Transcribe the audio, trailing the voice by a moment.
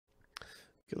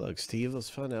Good luck, Steve. Let's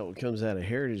find out what comes out of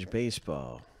Heritage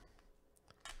Baseball.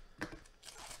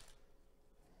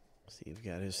 Steve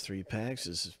got his 3 packs.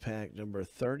 This is pack number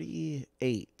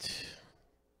 38.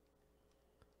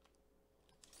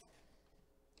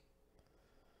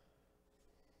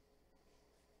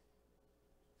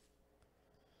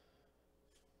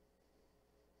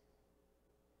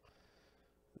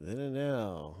 Then and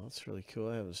now. That's really cool.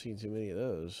 I haven't seen too many of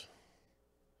those.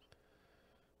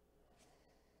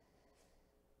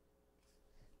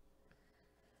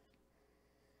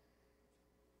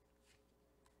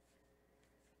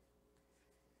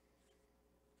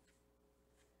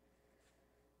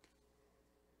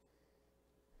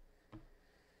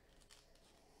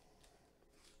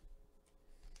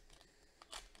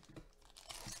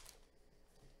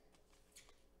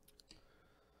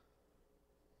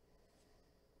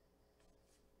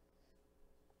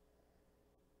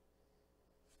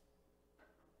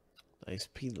 Nice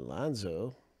Pete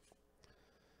Alonso.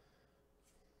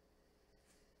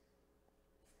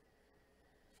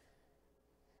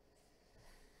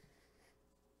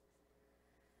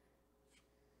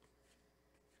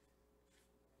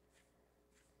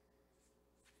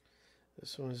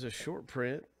 This one is a short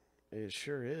print. It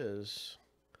sure is.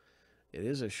 It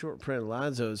is a short print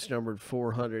Alonso. It's numbered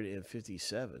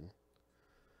 457.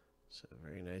 So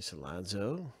very nice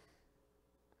Alonso.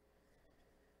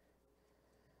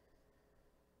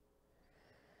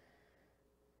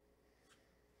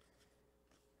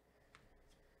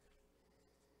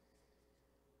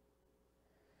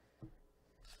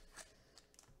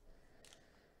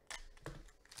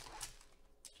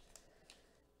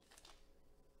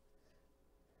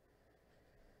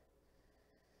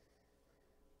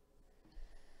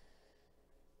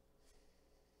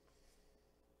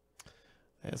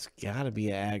 That's got to be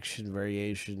an action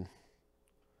variation.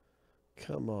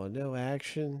 Come on, no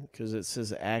action? Because it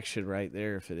says action right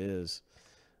there if it is.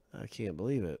 I can't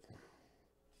believe it.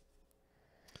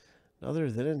 Other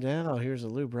than now, here's a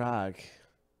Lou Brock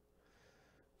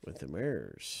with the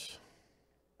Mariners.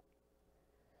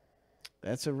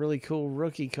 That's a really cool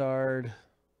rookie card.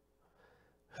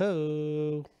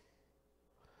 Ho!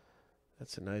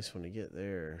 That's a nice one to get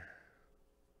there.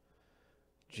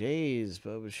 Jays,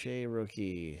 Bo Bichette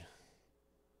rookie.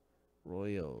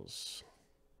 Royals.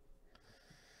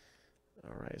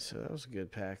 All right, so that was a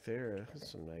good pack there.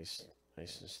 That's some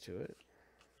niceness to it.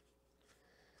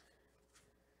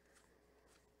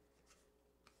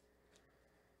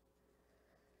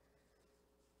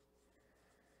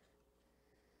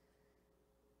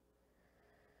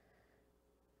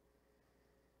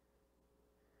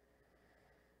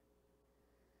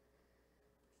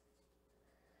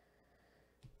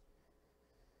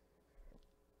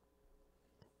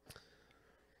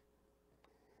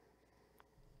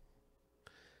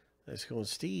 Nice going,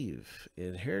 Steve,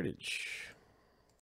 in Heritage.